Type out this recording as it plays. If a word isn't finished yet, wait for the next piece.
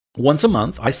Once a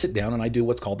month, I sit down and I do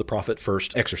what's called the profit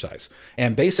first exercise.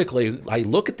 And basically, I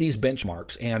look at these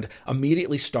benchmarks and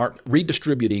immediately start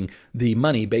redistributing the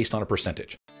money based on a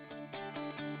percentage.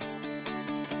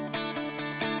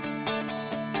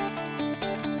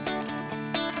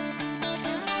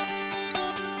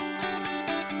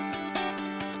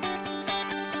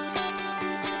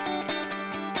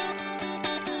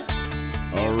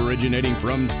 Originating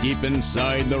from deep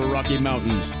inside the Rocky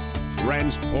Mountains,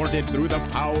 transported through the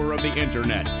power of the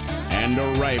internet, and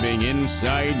arriving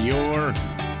inside your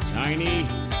tiny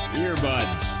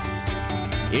earbuds.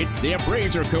 It's the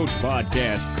Appraiser Coach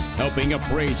Podcast, helping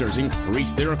appraisers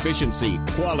increase their efficiency,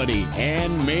 quality,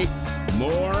 and make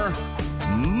more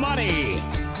money.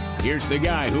 Here's the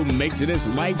guy who makes it his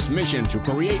life's mission to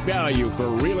create value for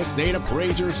real estate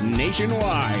appraisers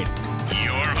nationwide.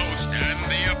 Your host and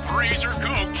the Appraiser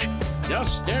Coach,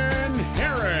 Dustin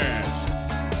Harris.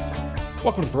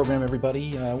 Welcome to the program,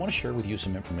 everybody. I want to share with you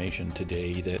some information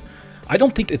today that I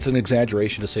don't think it's an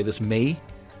exaggeration to say this may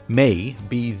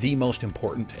be the most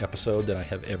important episode that I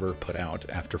have ever put out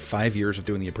after 5 years of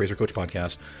doing the Appraiser Coach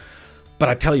Podcast. But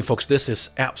I tell you, folks, this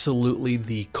is absolutely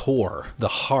the core, the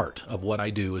heart of what I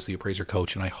do as the Appraiser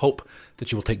Coach. And I hope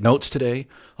that you will take notes today.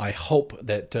 I hope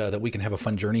that we can have a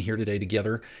fun journey here today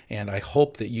together. And I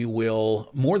hope that you will,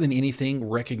 more than anything,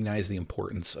 recognize the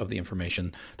importance of the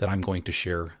information that I'm going to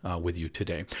share with you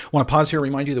today. I want to pause here and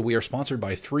remind you that we are sponsored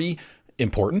by three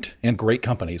important and great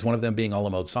companies, one of them being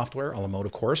Alamode Software. Alamode,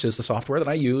 of course, is the software that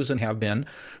I use and have been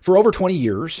for over 20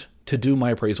 years to do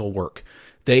my appraisal work.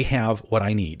 They have what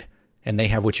I need. And they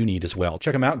have what you need as well.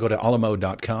 Check them out. Go to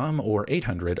alamode.com or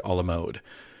 800-ALAMODE.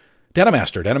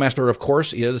 Datamaster. Datamaster, of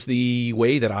course, is the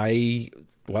way that I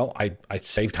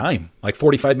save time. Like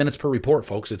 45 minutes per report,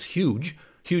 folks. It's huge.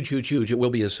 Huge. It will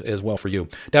be as well for you.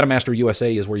 Datamaster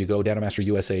USA is where you go,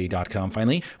 datamasterusa.com.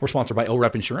 Finally, we're sponsored by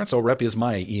OREP Insurance. OREP is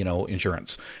my E&O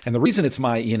insurance. And the reason it's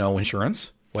my E&O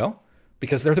insurance, well,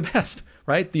 because they're the best,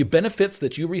 right? The benefits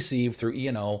that you receive through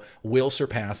E&O will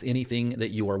surpass anything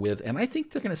that you are with. And I think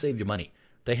they're going to save you money.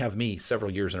 They have me several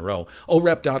years in a row.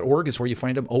 OREP.org is where you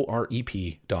find them,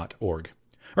 OREP.org.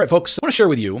 All right, folks, I want to share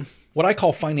with you what I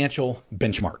call financial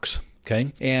benchmarks.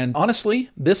 Okay. And honestly,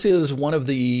 this is one of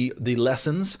the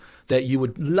lessons that you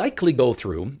would likely go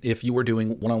through if you were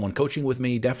doing one-on-one coaching with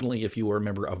me. Definitely if you were a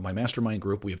member of my Mastermind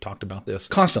group, we have talked about this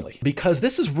constantly because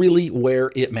this is really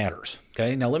where it matters.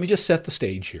 Okay. Now let me just set the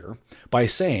stage here by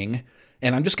saying,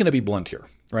 and I'm just going to be blunt here,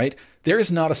 right? There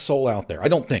is not a soul out there, I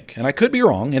don't think, and I could be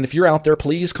wrong. And if you're out there,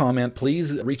 please comment,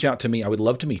 please reach out to me. I would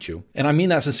love to meet you. And I mean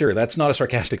that sincerely. That's not a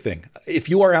sarcastic thing. If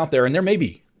you are out there, and there may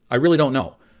be, I really don't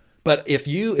know. But if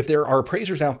there are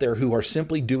appraisers out there who are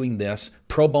simply doing this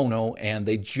pro bono and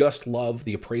they just love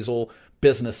the appraisal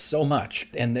business so much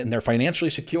and they're financially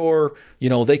secure,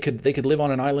 they could live on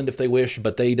an island if they wish,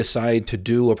 but they decide to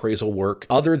do appraisal work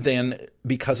other than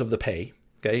because of the pay.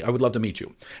 Okay, I would love to meet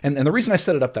you. And the reason I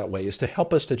set it up that way is to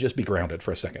help us to just be grounded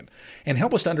for a second and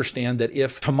help us to understand that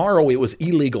if tomorrow it was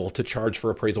illegal to charge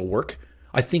for appraisal work,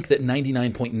 I think that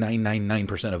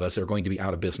 99.999% of us are going to be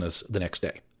out of business the next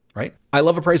day. Right? I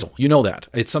love appraisal. You know that.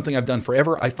 It's something I've done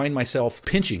forever. I find myself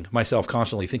pinching myself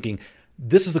constantly thinking,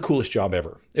 this is the coolest job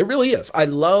ever. It really is. I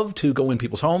love to go in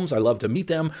people's homes. I love to meet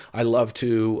them. I love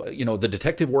to, the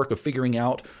detective work of figuring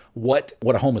out what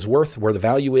a home is worth, where the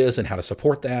value is, and how to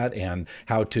support that, and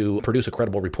how to produce a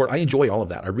credible report. I enjoy all of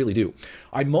that. I really do.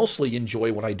 I mostly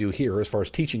enjoy what I do here as far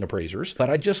as teaching appraisers, but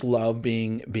I just love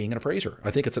being an appraiser.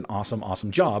 I think it's an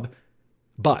awesome job.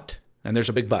 But, and there's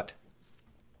a big but,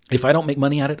 if I don't make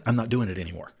money at it, I'm not doing it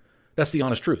anymore. That's the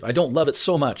honest truth. I don't love it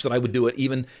so much that I would do it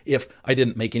even if I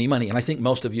didn't make any money. And I think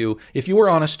most of you, if you were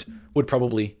honest, would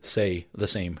probably say the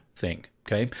same thing.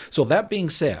 Okay. So that being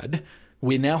said,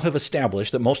 we now have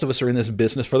established that most of us are in this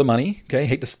business for the money. Okay.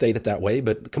 Hate to state it that way,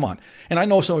 but come on. And I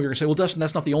know some of you are going to say, well, Dustin,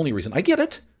 that's not the only reason. I get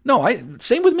it. No,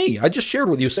 same with me. I just shared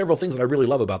with you several things that I really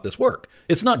love about this work.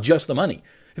 It's not just the money.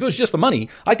 If it was just the money,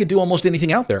 I could do almost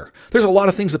anything out there. There's a lot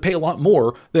of things that pay a lot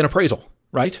more than appraisal.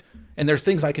 Right? And there's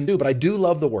things I can do, but I do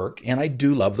love the work and I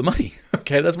do love the money.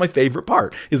 Okay. That's my favorite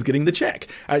part is getting the check.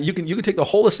 You can take the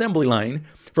whole assembly line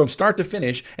from start to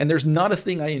finish. And there's not a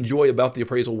thing I enjoy about the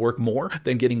appraisal work more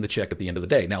than getting the check at the end of the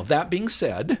day. Now, that being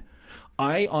said,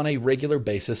 I, on a regular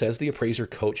basis as the appraiser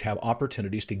coach, have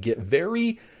opportunities to get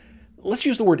let's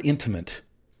use the word intimate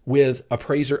with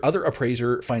other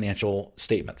appraiser financial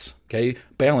statements. Okay.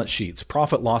 Balance sheets,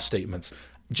 profit loss statements,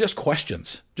 just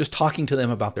questions, just talking to them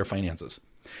about their finances.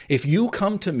 If you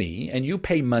come to me and you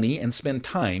pay money and spend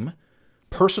time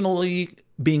personally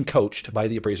being coached by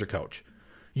the appraiser coach,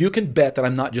 you can bet that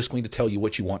I'm not just going to tell you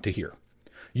what you want to hear.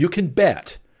 You can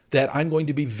bet that I'm going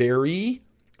to be very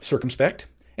circumspect,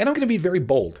 and I'm going to be very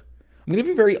bold. I'm going to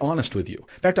be very honest with you.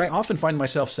 In fact, I often find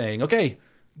myself saying, okay,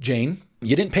 Jane,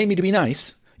 you didn't pay me to be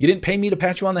nice. You didn't pay me to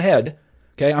pat you on the head.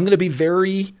 Okay, I'm going to be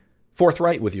very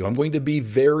forthright with you. I'm going to be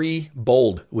very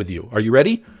bold with you. Are you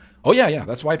ready? Oh, yeah,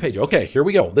 that's why I paid you. Okay, here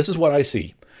we go. This is what I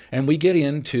see. And we get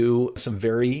into some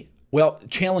very,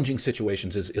 challenging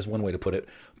situations is one way to put it,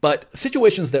 but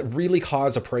situations that really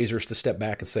cause appraisers to step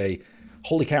back and say,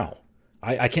 holy cow,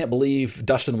 I can't believe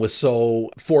Dustin was so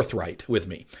forthright with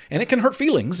me. And it can hurt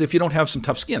feelings if you don't have some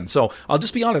tough skin. So I'll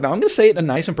just be honest. Now, I'm going to say it in a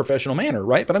nice and professional manner,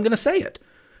 right? But I'm going to say it.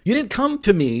 You didn't come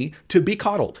to me to be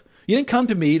coddled. You didn't come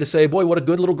to me to say, boy, what a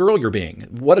good little girl you're being.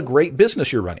 What a great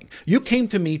business you're running. You came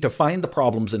to me to find the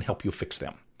problems and help you fix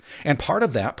them. And part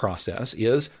of that process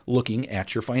is looking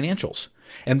at your financials.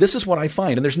 And this is what I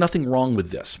find, and there's nothing wrong with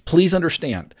this. Please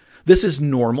understand, this is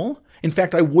normal. In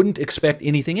fact, I wouldn't expect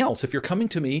anything else. If you're coming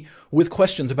to me with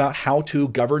questions about how to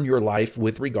govern your life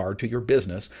with regard to your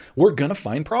business, we're going to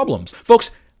find problems.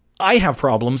 Folks, I have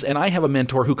problems, and I have a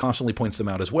mentor who constantly points them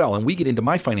out as well. And we get into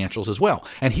my financials as well.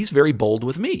 And he's very bold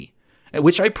with me,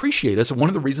 which I appreciate. That's one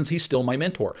of the reasons he's still my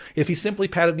mentor. If he simply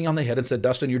patted me on the head and said,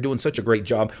 Dustin, you're doing such a great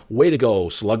job. Way to go,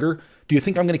 slugger. Do you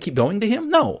think I'm going to keep going to him?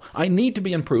 No, I need to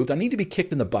be improved. I need to be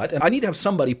kicked in the butt, and I need to have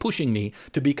somebody pushing me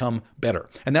to become better.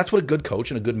 And that's what a good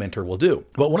coach and a good mentor will do.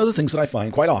 But one of the things that I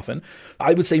find quite often,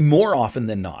 I would say more often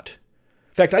than not,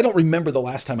 in fact, I don't remember the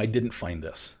last time I didn't find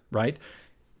this, right?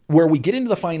 Where we get into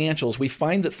the financials, we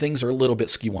find that things are a little bit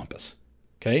skiwampus,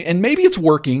 okay? And maybe it's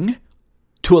working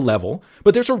to a level,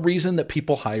 but there's a reason that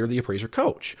people hire the appraiser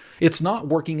coach. It's not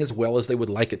working as well as they would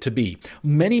like it to be.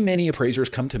 Many appraisers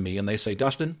come to me and they say,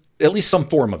 Dustin, at least some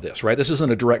form of this, right? This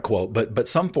isn't a direct quote, but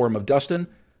some form of, Dustin,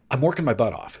 I'm working my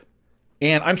butt off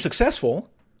and I'm successful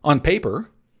on paper,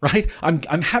 right?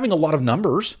 I'm having a lot of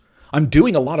numbers. I'm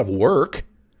doing a lot of work,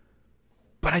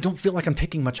 but I don't feel like I'm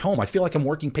taking much home. I feel like I'm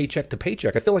working paycheck to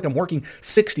paycheck. I feel like I'm working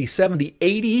 60, 70,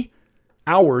 80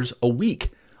 hours a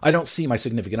week. I don't see my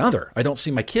significant other. I don't see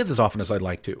my kids as often as I'd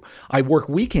like to. I work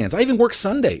weekends. I even work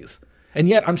Sundays. And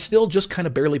yet I'm still just kind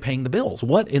of barely paying the bills.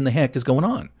 What in the heck is going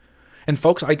on? And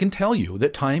folks, I can tell you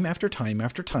that time after time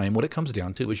after time, what it comes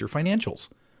down to is your financials.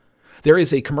 There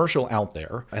is a commercial out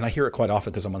there, and I hear it quite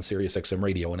often because I'm on Sirius XM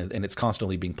radio and it's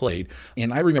constantly being played.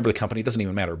 And I remember the company, it doesn't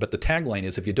even matter, but the tagline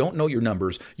is, if you don't know your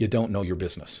numbers, you don't know your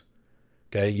business.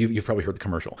 Okay, you've probably heard the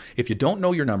commercial. If you don't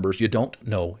know your numbers, you don't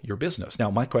know your business.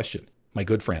 Now, my question, my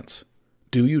good friends,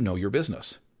 do you know your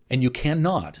business? And you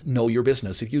cannot know your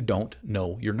business if you don't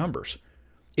know your numbers.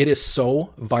 It is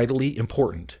so vitally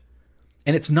important.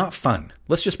 And it's not fun.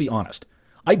 Let's just be honest.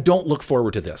 I don't look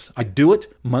forward to this. I do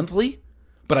it monthly,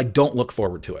 but I don't look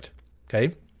forward to it.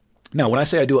 Okay? Now, when I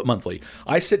say I do it monthly,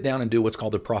 I sit down and do what's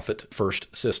called the Profit First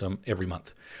system every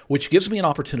month, which gives me an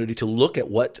opportunity to look at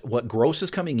what gross is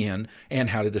coming in and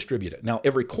how to distribute it. Now,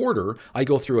 every quarter, I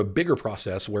go through a bigger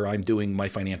process where I'm doing my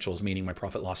financials, meaning my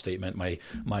profit loss statement, my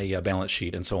balance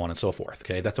sheet, and so on and so forth.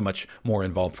 Okay, that's a much more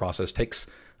involved process. Takes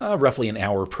roughly an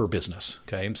hour per business.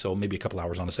 Okay, so maybe a couple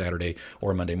hours on a Saturday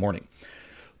or a Monday morning.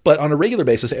 But on a regular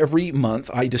basis, every month,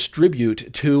 I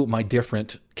distribute to my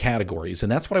different categories.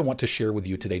 And that's what I want to share with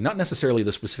you today. Not necessarily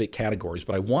the specific categories,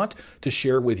 but I want to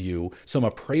share with you some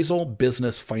appraisal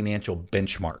business financial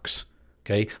benchmarks.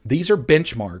 Okay, these are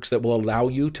benchmarks that will allow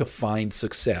you to find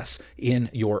success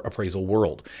in your appraisal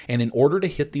world. And in order to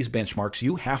hit these benchmarks,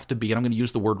 you have to be, and I'm going to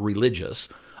use the word religious,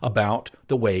 about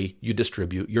the way you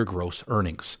distribute your gross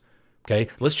earnings. Okay,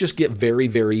 let's just get very,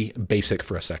 very basic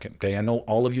for a second. Okay, I know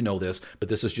all of you know this, but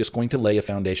this is just going to lay a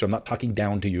foundation. I'm not talking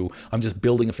down to you. I'm just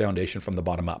building a foundation from the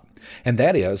bottom up. And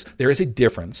that is, there is a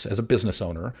difference as a business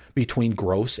owner between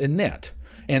gross and net.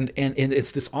 And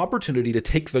it's this opportunity to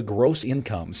take the gross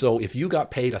income. So if you got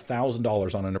paid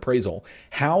 $1,000 on an appraisal,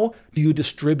 how do you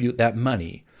distribute that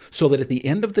money so that at the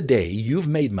end of the day, you've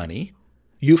made money,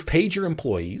 you've paid your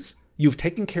employees, you've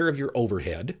taken care of your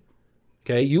overhead,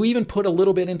 okay, you even put a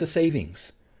little bit into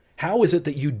savings. How is it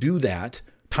that you do that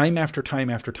time after time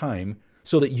after time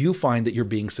so that you find that you're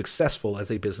being successful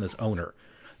as a business owner?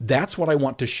 That's what I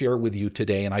want to share with you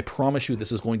today, and I promise you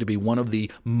this is going to be one of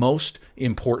the most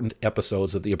important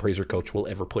episodes that the Appraiser Coach will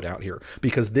ever put out here,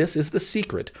 because this is the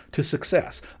secret to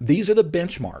success. These are the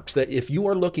benchmarks that if you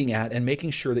are looking at and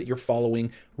making sure that you're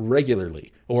following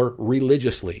regularly or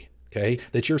religiously, okay,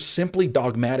 that you're simply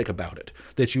dogmatic about it,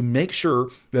 that you make sure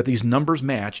that these numbers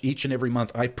match each and every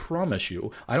month. I promise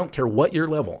you, I don't care what your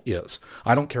level is.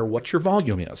 I don't care what your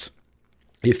volume is.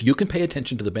 If you can pay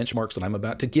attention to the benchmarks that I'm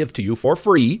about to give to you for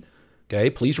free,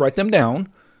 okay, please write them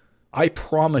down. I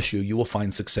promise you, you will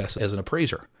find success as an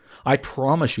appraiser. I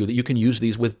promise you that you can use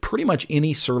these with pretty much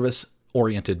any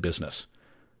service-oriented business.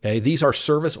 Okay, these are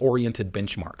service-oriented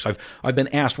benchmarks. I've been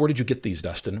asked, where did you get these,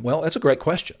 Dustin? Well, that's a great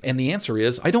question. And the answer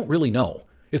is, I don't really know.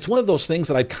 It's one of those things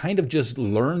that I've kind of just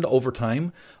learned over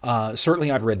time.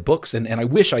 Certainly I've read books and I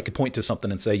wish I could point to something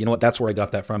and say, you know what, that's where I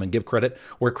got that from and give credit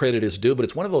where credit is due. But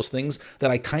it's one of those things that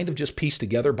I kind of just pieced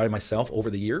together by myself over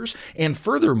the years. And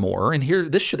furthermore, and here,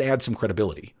 this should add some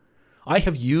credibility. I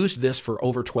have used this for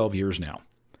over 12 years now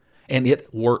and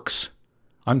it works.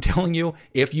 I'm telling you,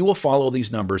 if you will follow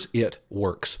these numbers, it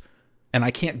works. And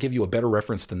I can't give you a better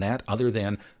reference than that other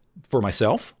than for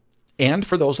myself and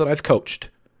for those that I've coached.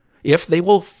 If they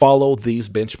will follow these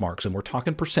benchmarks, and we're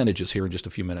talking percentages here in just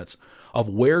a few minutes, of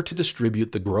where to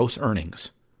distribute the gross earnings,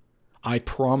 I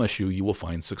promise you, you will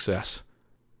find success.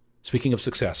 Speaking of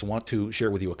success, I want to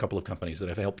share with you a couple of companies that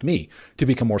have helped me to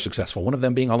become more successful. One of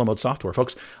them being Alamode Software.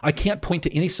 Folks, I can't point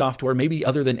to any software, maybe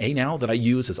other than Now, that I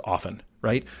use as often,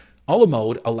 right?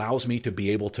 Alamode allows me to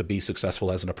be able to be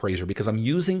successful as an appraiser because I'm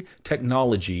using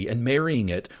technology and marrying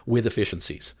it with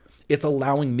efficiencies. It's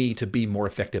allowing me to be more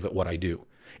effective at what I do.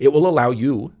 It will allow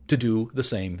you to do the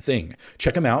same thing.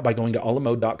 Check them out by going to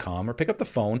alamode.com or pick up the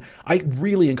phone. I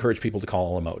really encourage people to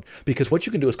call Alamode because what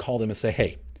you can do is call them and say,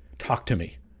 hey, talk to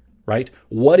me, right?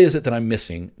 What is it that I'm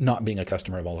missing not being a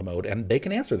customer of Alamode? And they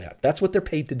can answer that. That's what they're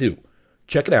paid to do.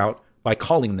 Check it out by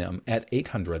calling them at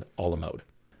 800 Alamode.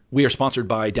 We are sponsored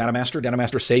by DataMaster.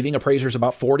 DataMaster saving appraisers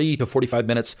about 40 to 45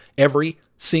 minutes every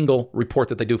single report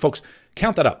that they do. Folks,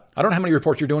 count that up. I don't know how many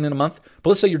reports you're doing in a month,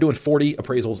 but let's say you're doing 40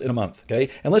 appraisals in a month, okay?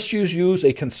 And let's use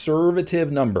a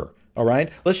conservative number, all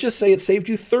right? Let's just say it saved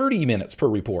you 30 minutes per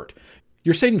report.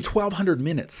 You're saving 1,200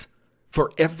 minutes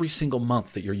for every single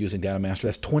month that you're using DataMaster.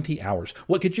 That's 20 hours.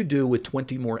 What could you do with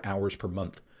 20 more hours per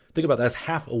month? Think about that. That's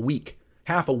half a week.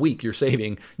 Half a week you're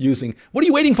saving using, what are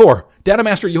you waiting for?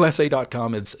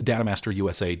 DatamasterUSA.com. It's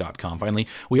DatamasterUSA.com. Finally,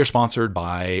 we are sponsored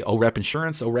by OREP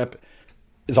Insurance. OREP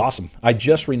is awesome. I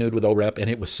just renewed with OREP and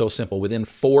it was so simple. Within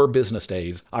 4 business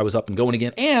days, I was up and going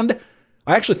again. And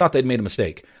I actually thought they'd made a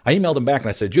mistake. I emailed them back and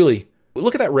I said, Julie,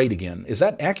 look at that rate again. Is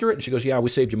that accurate? And she goes, yeah, we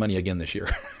saved you money again this year.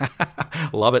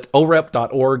 Love it.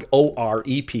 OREP.org,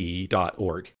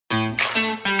 OREP.org.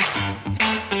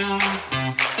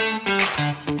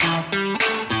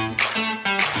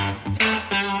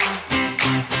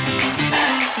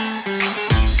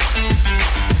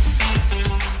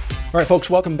 All right, folks,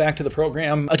 welcome back to the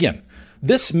program. Again,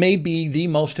 this may be the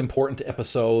most important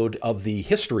episode of the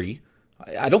history.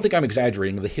 I don't think I'm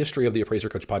exaggerating, the history of the Appraiser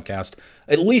Coach podcast.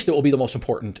 At least it will be the most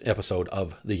important episode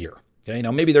of the year. Okay,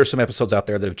 now maybe there's some episodes out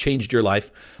there that have changed your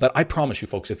life, but I promise you,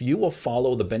 folks, if you will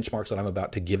follow the benchmarks that I'm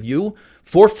about to give you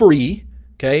for free,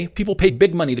 okay, people paid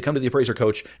big money to come to the Appraiser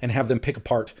Coach and have him pick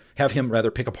apart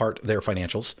their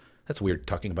financials. That's weird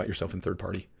talking about yourself in third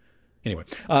party. Anyway,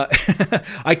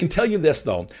 I can tell you this,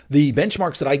 though. The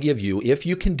benchmarks that I give you, if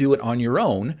you can do it on your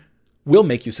own, will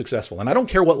make you successful. And I don't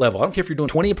care what level. I don't care if you're doing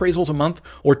 20 appraisals a month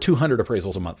or 200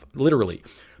 appraisals a month, literally,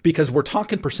 because we're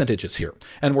talking percentages here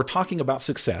and we're talking about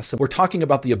success and we're talking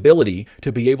about the ability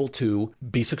to be able to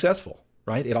be successful,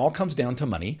 right? It all comes down to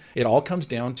money. It all comes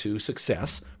down to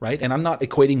success, right? And I'm not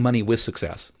equating money with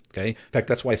success. Okay. In fact,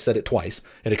 that's why I said it twice.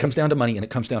 And it comes down to money and it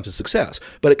comes down to success.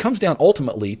 But it comes down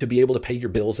ultimately to be able to pay your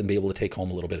bills and be able to take home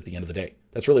a little bit at the end of the day.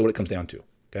 That's really what it comes down to.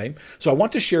 Okay. So I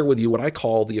want to share with you what I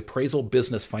call the appraisal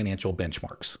business financial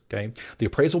benchmarks. Okay. The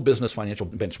appraisal business financial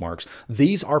benchmarks.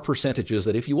 These are percentages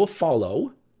that if you will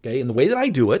follow, okay, in the way that I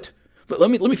do it, but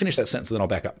let me finish that sentence and then I'll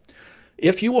back up.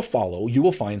 If you will follow, you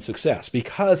will find success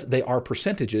because they are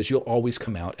percentages. You'll always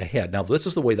come out ahead. Now, this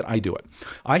is the way that I do it.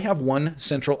 I have one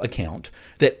central account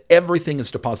that everything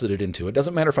is deposited into. It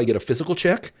doesn't matter if I get a physical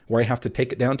check where I have to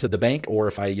take it down to the bank or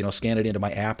if I, scan it into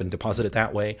my app and deposit it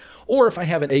that way, or if I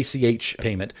have an ACH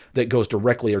payment that goes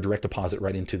directly or direct deposit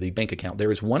right into the bank account.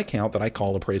 There is one account that I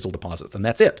call appraisal deposits, and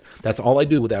that's it. That's all I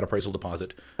do with that appraisal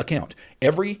deposit account.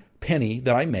 Every penny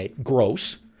that I make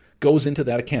gross goes into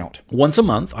that account. Once a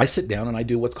month, I sit down and I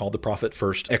do what's called the profit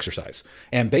first exercise.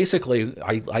 And basically,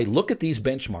 I look at these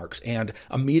benchmarks and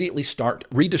immediately start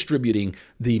redistributing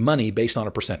the money based on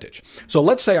a percentage. So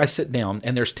let's say I sit down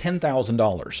and there's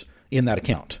 $10,000 in that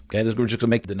account. Okay, we're just gonna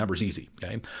make the numbers easy.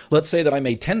 Okay, let's say that I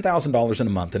made $10,000 in a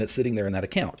month and it's sitting there in that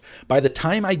account. By the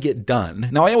time I get done,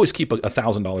 now I always keep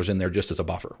 $1,000 in there just as a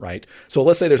buffer, right? So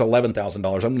let's say there's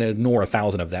 $11,000. I'm gonna ignore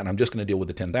 1,000 of that and I'm just gonna deal with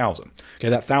the 10,000. Okay,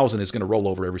 that 1,000 is gonna roll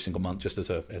over every single month just as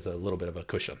a little bit of a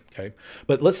cushion. Okay,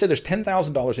 but let's say there's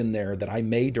 $10,000 in there that I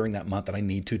made during that month that I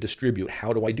need to distribute.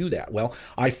 How do I do that? Well,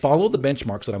 I follow the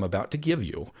benchmarks that I'm about to give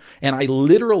you, and I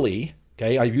literally,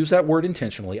 okay, I use that word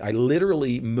intentionally. I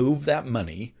literally move that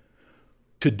money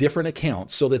to different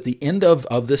accounts so that at the end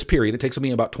of this period, it takes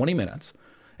me about 20 minutes.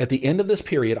 At the end of this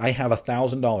period, I have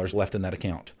 $1,000 left in that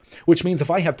account, which means if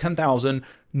I have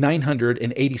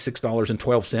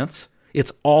 $10,986.12,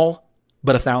 it's all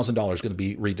but $1,000 going to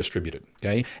be redistributed,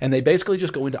 okay? And they basically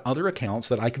just go into other accounts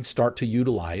that I can start to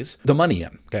utilize the money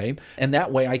in, okay? And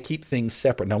that way I keep things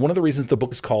separate. Now, one of the reasons the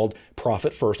book is called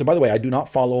Profit First, and by the way, I do not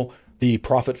follow the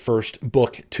Profit First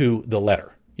book to the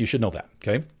letter. You should know that,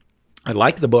 okay? I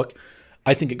like the book.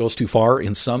 I think it goes too far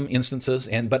in some instances,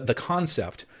 but the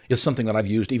concept is something that I've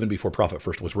used even before Profit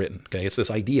First was written, okay? It's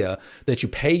this idea that you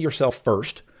pay yourself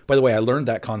first. By the way, I learned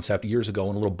that concept years ago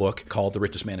in a little book called The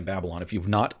Richest Man in Babylon. If you've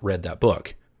not read that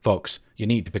book, folks, you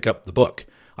need to pick up the book.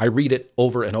 I read it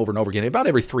over and over and over again. About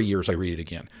every 3 years, I read it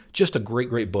again. Just a great,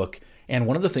 great book. And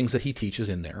one of the things that he teaches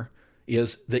in there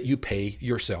is that you pay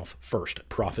yourself first,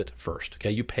 profit first,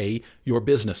 okay? You pay your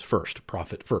business first,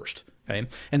 profit first, okay?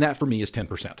 And that for me is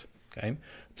 10%. Okay,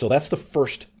 so that's the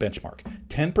first benchmark.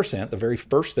 10%, the very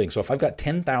first thing. So if I've got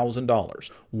 $10,000,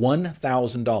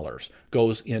 $1,000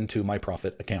 goes into my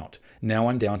profit account. Now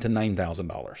I'm down to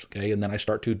 $9,000. Okay, and then I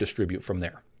start to distribute from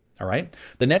there. All right.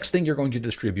 The next thing you're going to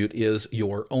distribute is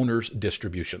your owner's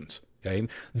distributions. Okay,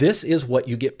 this is what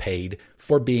you get paid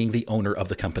for being the owner of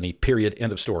the company. Period.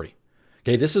 End of story.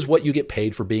 Okay, this is what you get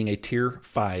paid for being a tier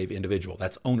 5 individual.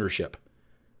 That's ownership.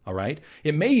 All right.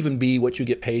 It may even be what you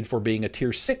get paid for being a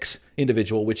tier 6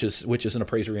 individual, which is an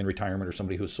appraiser in retirement or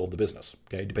somebody who's sold the business.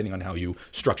 Okay. Depending on how you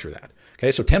structure that.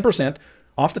 Okay. So 10%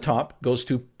 off the top goes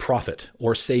to profit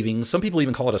or savings. Some people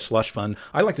even call it a slush fund.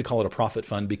 I like to call it a profit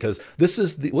fund because this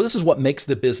is what makes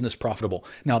the business profitable.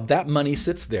 Now that money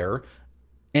sits there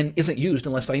and isn't used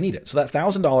unless I need it. So that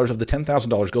 $1,000 of the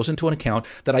 $10,000 goes into an account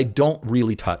that I don't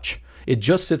really touch. It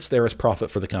just sits there as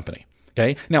profit for the company.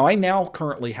 Okay. Now I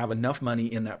currently have enough money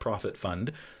in that profit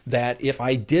fund that if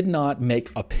I did not make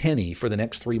a penny for the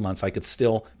next 3 months, I could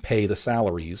still pay the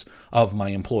salaries of my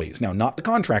employees. Now, not the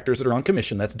contractors that are on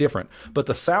commission, that's different, but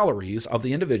the salaries of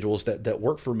the individuals that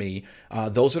work for me,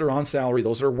 those that are on salary,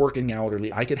 those that are working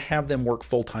hourly, I could have them work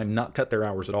full-time, not cut their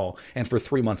hours at all. And for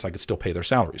 3 months, I could still pay their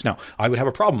salaries. Now, I would have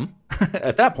a problem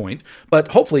at that point, but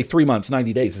hopefully 3 months,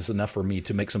 90 days is enough for me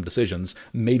to make some decisions,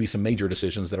 maybe some major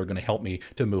decisions that are going to help me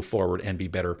to move forward and be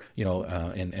better,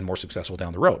 and more successful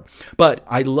down the road. But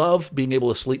I love being able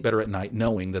to sleep better at night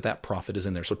knowing that that profit is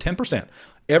in there. So 10%,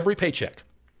 every paycheck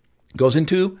goes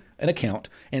into an account,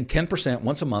 and 10%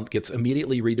 once a month gets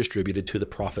immediately redistributed to the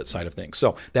profit side of things.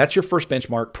 So that's your first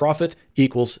benchmark. Profit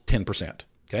equals 10%.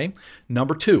 Okay.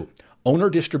 Number 2, owner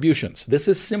distributions. This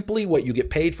is simply what you get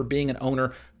paid for being an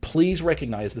owner. Please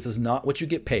recognize this is not what you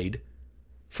get paid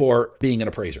for being an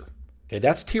appraiser. Okay.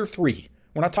 That's tier 3.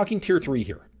 We're not talking tier 3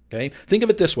 here. Okay. Think of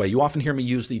it this way. You often hear me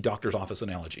use the doctor's office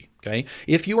analogy. Okay.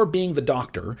 If you are being the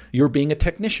doctor, you're being a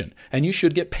technician, and you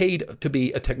should get paid to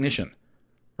be a technician,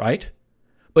 right?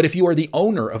 But if you are the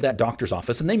owner of that doctor's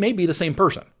office, and they may be the same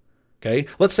person, okay,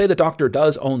 let's say the doctor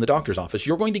does own the doctor's office,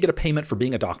 you're going to get a payment for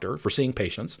being a doctor, for seeing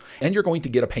patients, and you're going to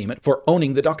get a payment for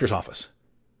owning the doctor's office,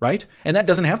 right? And that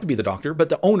doesn't have to be the doctor, but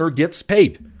the owner gets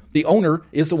paid. The owner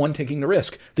is the one taking the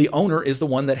risk. The owner is the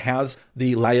one that has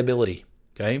the liability,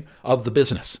 okay, of the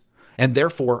business. And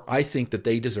therefore, I think that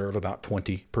they deserve about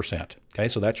 20%. Okay,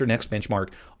 so that's your next benchmark,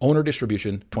 owner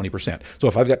distribution, 20%. So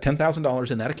if I've got $10,000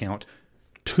 in that account,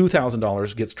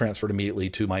 $2,000 gets transferred immediately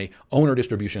to my owner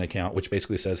distribution account, which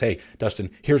basically says, hey, Dustin,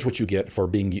 here's what you get for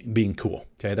being cool.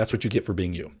 Okay, that's what you get for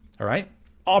being you. All right.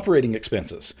 Operating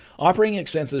expenses. Operating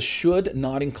expenses should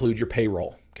not include your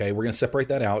payroll. Okay, we're going to separate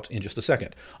that out in just a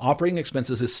second. Operating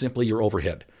expenses is simply your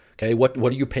overhead. Okay, what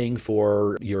are you paying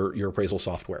for your appraisal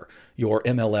software, your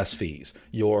MLS fees,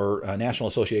 your National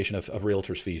Association of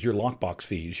Realtors fees, your lockbox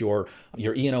fees, your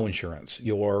E&O insurance,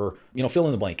 your fill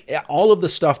in the blank. All of the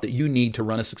stuff that you need to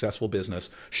run a successful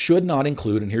business should not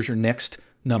include, and here's your next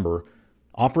number,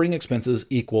 operating expenses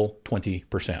equal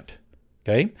 20%.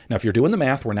 Okay, now if you're doing the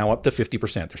math, we're now up to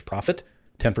 50%. There's profit,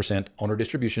 10%, owner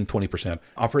distribution, 20%.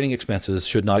 Operating expenses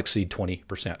should not exceed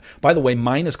 20%. By the way,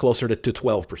 mine is closer to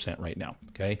 12% right now.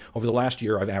 Okay. Over the last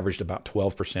year, I've averaged about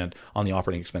 12% on the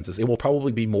operating expenses. It will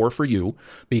probably be more for you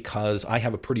because I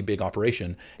have a pretty big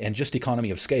operation, and just economy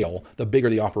of scale, the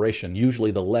bigger the operation, usually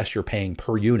the less you're paying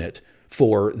per unit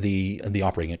for the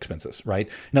operating expenses, right?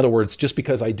 In other words, just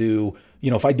because I do,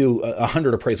 if I do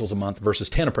 100 appraisals a month versus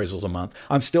 10 appraisals a month,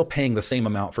 I'm still paying the same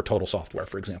amount for total software,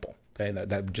 for example. Okay,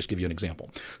 that would just give you an example.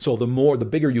 So the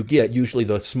bigger you get, usually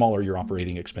the smaller your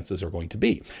operating expenses are going to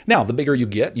be. Now, the bigger you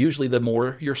get, usually the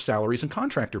more your salaries and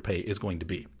contractor pay is going to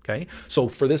be. Okay, so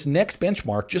for this next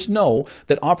benchmark, just know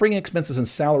that operating expenses and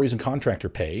salaries and contractor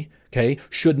pay, okay,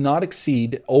 should not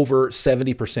exceed over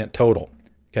 70% total.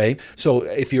 Okay, so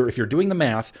if you're doing the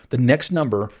math, the next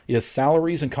number is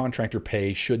salaries and contractor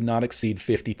pay should not exceed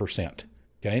 50%.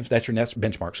 Okay, so that's your next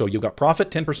benchmark. So you've got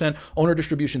profit 10%, owner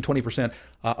distribution 20%,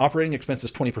 operating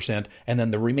expenses 20%, and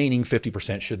then the remaining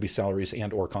 50% should be salaries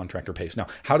and or contractor pays. Now,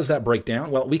 how does that break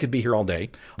down? Well, we could be here all day,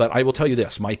 but I will tell you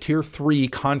this: my tier 3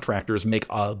 contractors make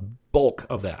a bulk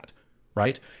of that.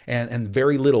 Right? And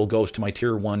very little goes to my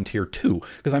tier 1, tier 2,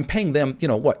 because I'm paying them,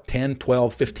 10,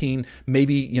 12, 15,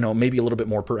 maybe a little bit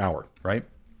more per hour, right?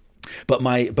 But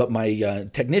my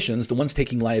technicians, the ones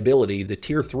taking liability, the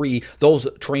tier 3, those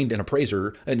trained in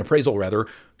appraisal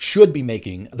should be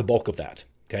making the bulk of that.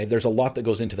 Okay, there's a lot that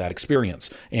goes into that: experience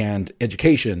and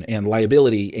education and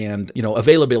liability and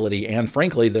availability, and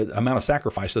frankly, the amount of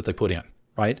sacrifice that they put in,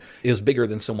 right, is bigger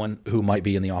than someone who might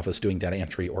be in the office doing data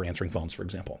entry or answering phones, for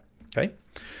example.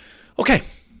 Okay.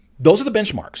 Those are the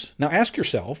benchmarks. Now ask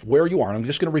yourself where you are. And I'm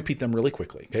just going to repeat them really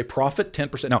quickly. Okay. Profit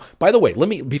 10%. Now, by the way, let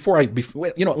me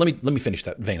finish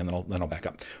that vein and then I'll back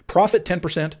up. Profit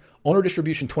 10%, owner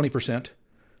distribution 20%,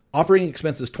 operating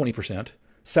expenses 20%,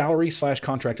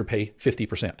 salary/contractor pay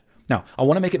 50%. Now, I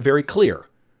want to make it very clear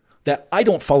that I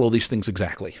don't follow these things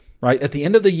exactly, right? At the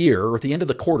end of the year or at the end of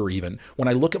the quarter even, when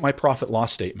I look at my profit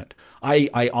loss statement,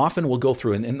 I often will go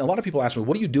through, and a lot of people ask me,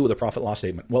 what do you do with a profit loss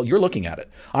statement? Well, you're looking at it.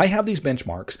 I have these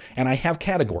benchmarks and I have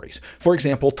categories. For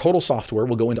example, total software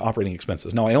will go into operating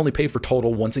expenses. Now, I only pay for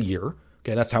total once a year.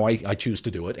 Okay, that's how I choose to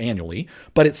do it annually,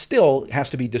 but it still has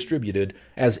to be distributed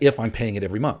as if I'm paying it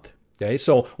every month. Okay,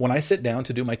 so when I sit down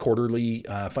to do my quarterly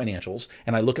financials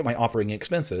and I look at my operating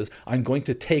expenses, I'm going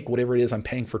to take whatever it is I'm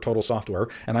paying for total software,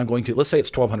 and I'm going to, let's say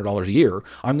it's $1,200 a year,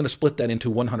 I'm going to split that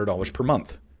into $100 per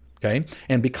month. Okay,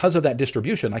 and because of that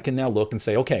distribution, I can now look and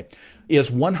say, okay, is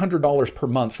 $100 per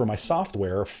month for my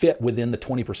software fit within the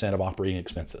 20% of operating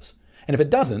expenses? And if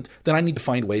it doesn't, then I need to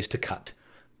find ways to cut.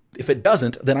 If it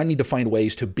doesn't, then I need to find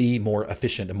ways to be more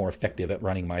efficient and more effective at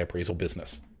running my appraisal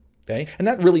business. Okay. And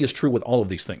that really is true with all of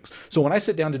these things. So when I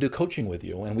sit down to do coaching with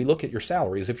you and we look at your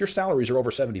salaries, if your salaries are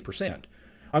over 70%,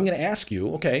 I'm going to ask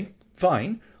you, okay,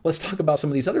 fine, let's talk about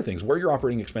some of these other things. Where are your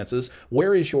operating expenses?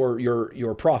 Where is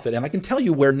your profit? And I can tell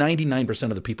you where 99%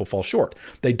 of the people fall short.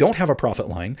 They don't have a profit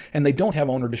line and they don't have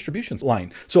owner distributions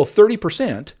line. So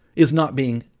 30% is not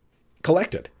being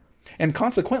collected. And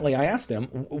consequently, I asked them,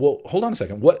 well, hold on a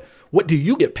second. What do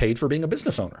you get paid for being a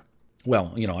business owner?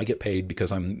 Well, I get paid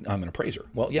because I'm an appraiser.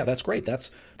 Well, yeah, that's great.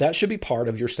 That should be part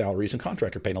of your salaries and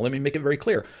contractor pay. Now, let me make it very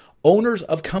clear. Owners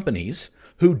of companies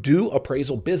who do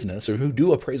appraisal business or who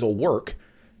do appraisal work,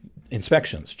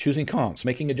 inspections, choosing comps,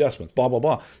 making adjustments, blah, blah,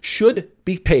 blah, should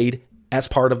be paid as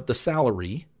part of the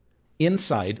salary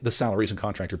inside the salaries and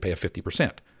contractor pay of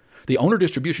 50%. The owner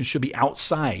distribution should be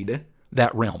outside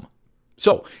that realm.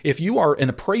 So if you are an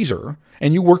appraiser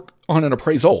and you work on an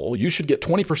appraisal, you should get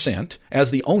 20%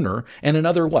 as the owner and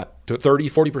another 30,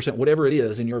 40%, whatever it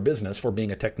is in your business for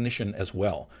being a technician as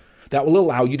well. That will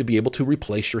allow you to be able to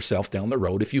replace yourself down the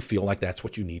road if you feel like that's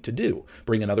what you need to do.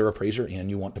 Bring another appraiser in.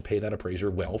 You want to pay that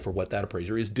appraiser well for what that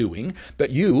appraiser is doing,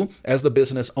 but you, as the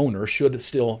business owner, should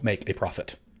still make a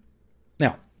profit.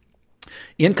 Now,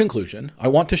 in conclusion, I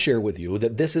want to share with you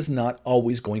that this is not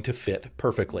always going to fit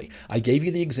perfectly. I gave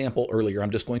you the example earlier.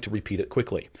 I'm just going to repeat it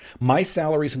quickly. My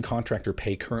salaries and contractor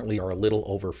pay currently are a little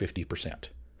over 50%.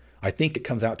 I think it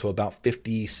comes out to about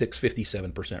 56,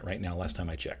 57% right now, last time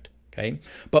I checked. Okay.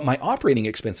 But my operating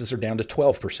expenses are down to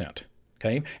 12%.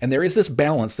 Okay. And there is this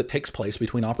balance that takes place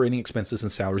between operating expenses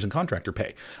and salaries and contractor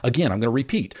pay. Again, I'm going to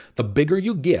repeat, the bigger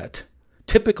you get,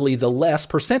 typically the less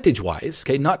percentage-wise,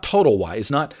 okay, not total-wise,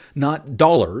 not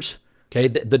dollars, okay,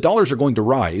 the dollars are going to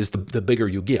rise the bigger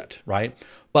you get, right?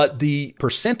 But the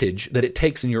percentage that it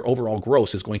takes in your overall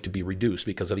gross is going to be reduced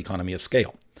because of economy of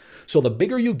scale. So the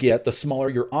bigger you get, the smaller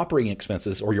your operating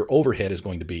expenses or your overhead is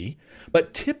going to be.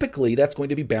 But typically that's going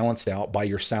to be balanced out by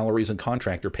your salaries and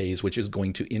contractor pays, which is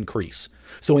going to increase.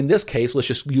 So in this case, let's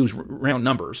just use round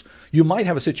numbers. You might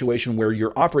have a situation where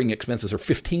your operating expenses are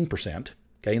 15%,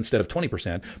 okay, instead of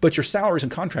 20%, but your salaries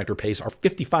and contractor pays are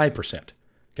 55%.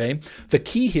 Okay. The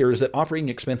key here is that operating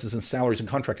expenses and salaries and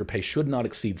contractor pay should not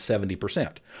exceed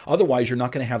 70%. Otherwise, you're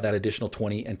not going to have that additional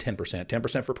 20 and 10%,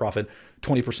 10% for profit,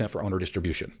 20% for owner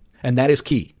distribution. And that is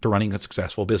key to running a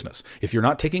successful business. If you're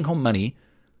not taking home money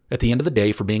at the end of the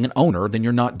day for being an owner, then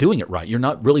you're not doing it right. You're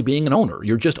not really being an owner.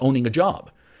 You're just owning a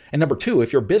job. And number two,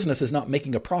 if your business is not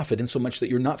making a profit in so much that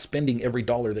you're not spending every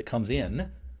dollar that comes in,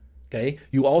 okay,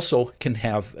 you also can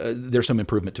have, there's some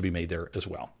improvement to be made there as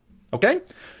well. Okay?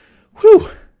 Whew.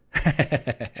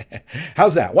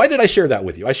 How's that? Why did I share that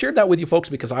with you? I shared that with you, folks,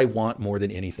 because I want more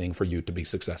than anything for you to be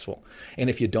successful. And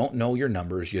if you don't know your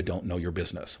numbers, you don't know your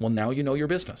business. Well, now you know your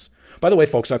business. By the way,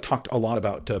 folks, I've talked a lot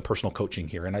about personal coaching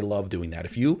here, and I love doing that.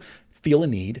 If you feel a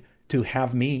need to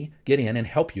have me get in and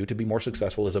help you to be more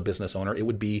successful as a business owner, it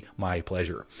would be my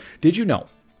pleasure. Did you know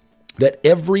that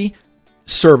every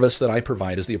service that I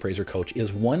provide as the appraiser coach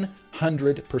is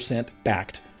 100%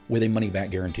 backed with a money-back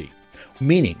guarantee?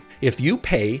 Meaning, if you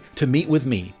pay to meet with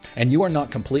me and you are not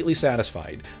completely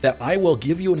satisfied, that I will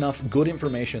give you enough good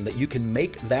information that you can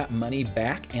make that money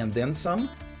back and then some,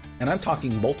 and I'm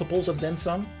talking multiples of then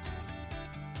some,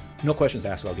 no questions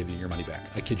asked, I'll give you your money back.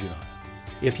 I kid you not.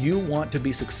 If you want to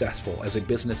be successful as a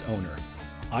business owner,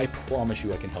 I promise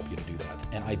you I can help you to do that.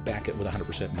 And I back it with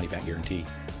 100% money back guarantee.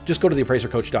 Just go to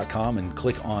theappraisercoach.com and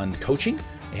click on coaching,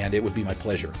 and it would be my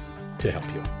pleasure to help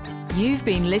you. You've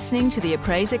been listening to the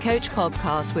Appraiser Coach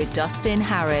podcast with Dustin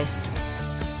Harris.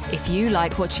 If you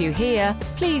like what you hear,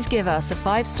 please give us a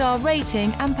 5-star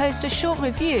rating and post a short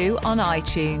review on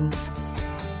iTunes.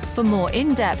 For more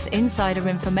in-depth insider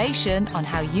information on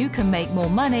how you can make more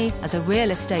money as a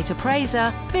real estate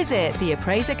appraiser, visit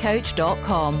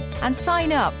theappraisercoach.com and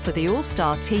sign up for the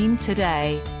All-Star team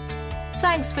today.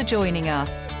 Thanks for joining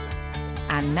us.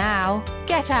 And now,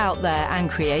 get out there and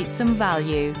create some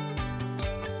value.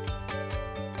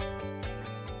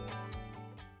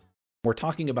 We're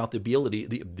talking about the ability,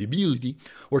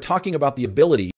 we're talking about the ability